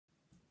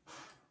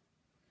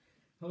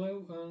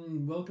Hello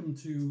and welcome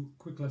to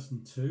quick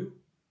lesson 2.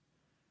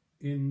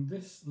 In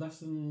this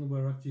lesson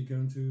we're actually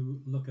going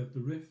to look at the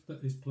riff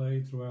that is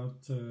played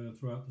throughout the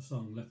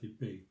song Let It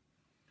Be.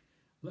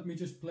 Let me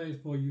just play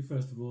it for you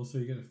first of all so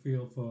you get a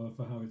feel for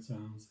how it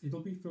sounds. It'll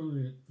be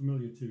familiar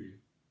to you.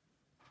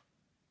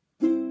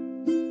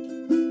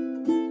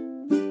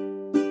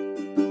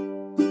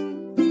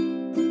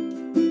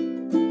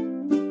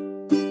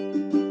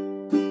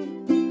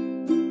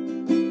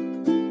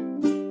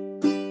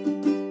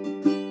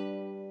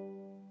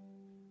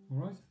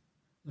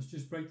 Let's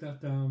just break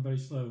that down very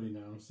slowly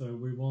now. So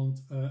we want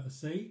a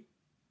C.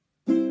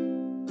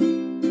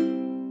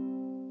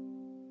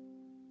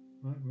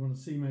 Right, we want a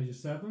C major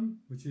 7,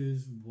 which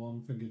is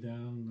one finger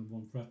down and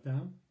one fret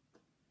down.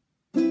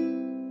 We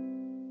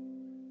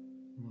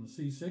want a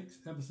C6,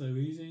 ever so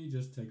easy,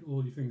 just take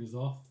all your fingers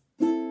off.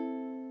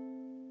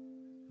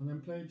 And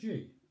then play a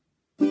G.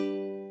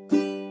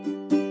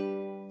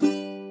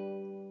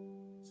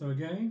 So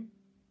again.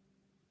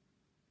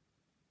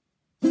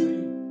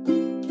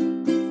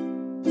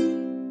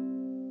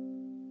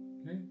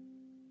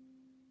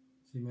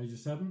 C major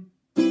 7,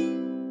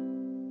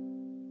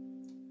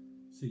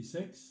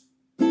 C6,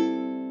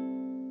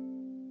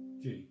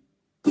 G.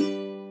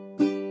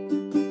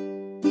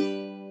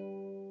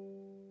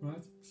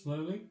 Right,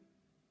 slowly.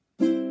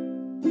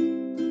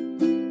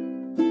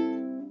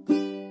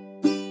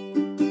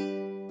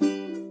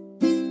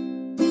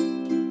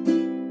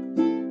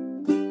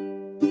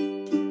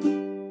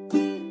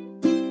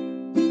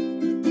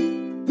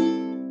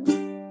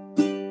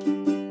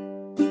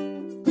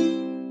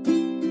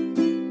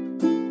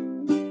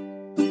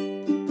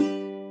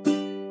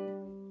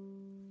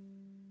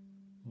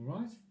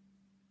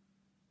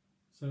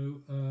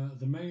 So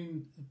the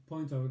main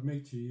point I would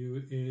make to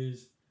you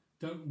is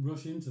don't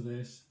rush into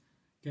this.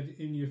 Get it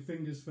in your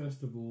fingers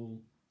first of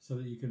all so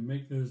that you can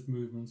make those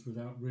movements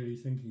without really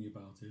thinking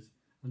about it,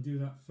 and do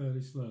that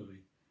fairly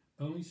slowly.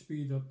 Only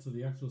speed up to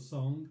the actual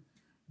song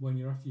when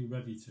you're actually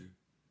ready to.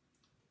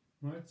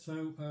 Right,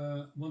 so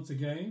once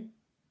again.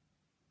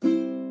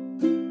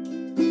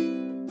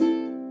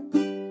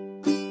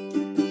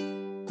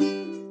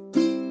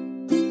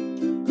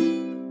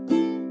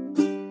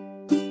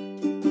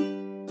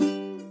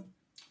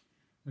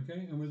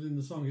 Okay, and within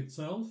the song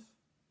itself,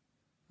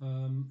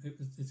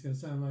 it's going to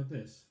sound like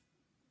this.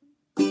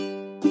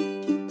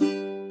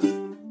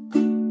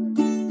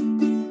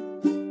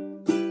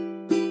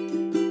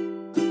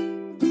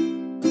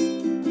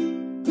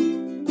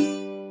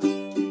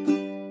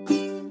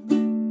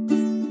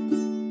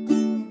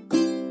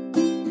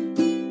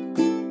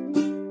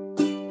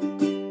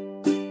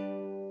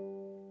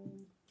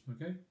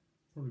 Okay,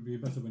 probably be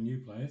better when you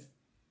play it.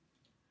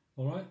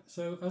 Alright,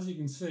 so as you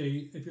can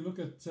see, if you look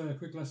at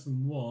quick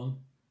lesson 1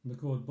 and the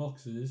chord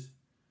boxes,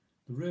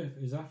 the riff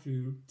is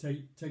actually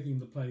taking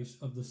the place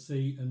of the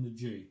C and the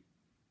G.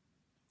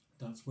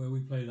 That's where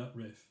we play that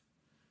riff.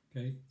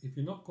 Okay, if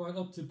you're not quite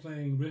up to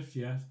playing riffs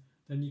yet,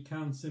 then you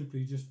can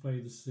simply just play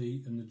the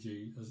C and the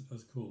G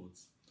as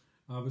chords.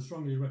 I would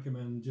strongly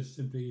recommend just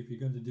simply, if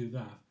you're going to do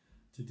that,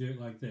 to do it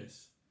like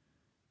this.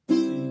 C,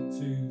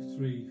 2,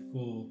 3,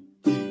 4,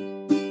 G.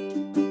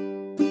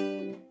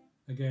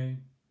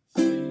 Again.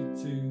 C,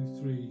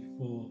 2, 3,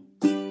 4,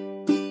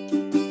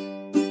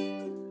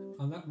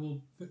 and that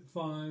will fit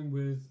fine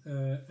with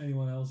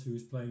anyone else who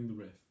is playing the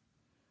riff.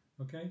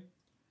 Okay,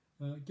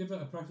 give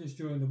that a practice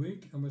during the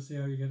week and we'll see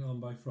how you get on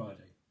by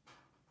Friday.